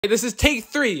This is take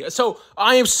 3. So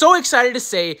I am so excited to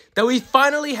say that we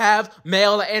finally have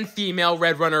male and female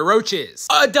red runner roaches.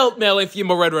 Adult male and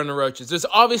female red runner roaches. There's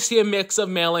obviously a mix of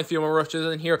male and female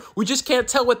roaches in here. We just can't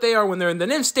tell what they are when they're in the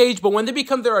nymph stage, but when they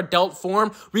become their adult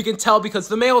form, we can tell because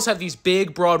the males have these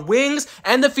big broad wings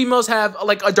and the females have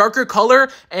like a darker color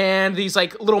and these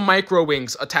like little micro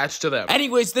wings attached to them.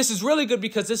 Anyways, this is really good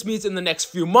because this means in the next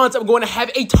few months, I'm going to have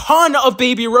a ton of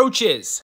baby roaches.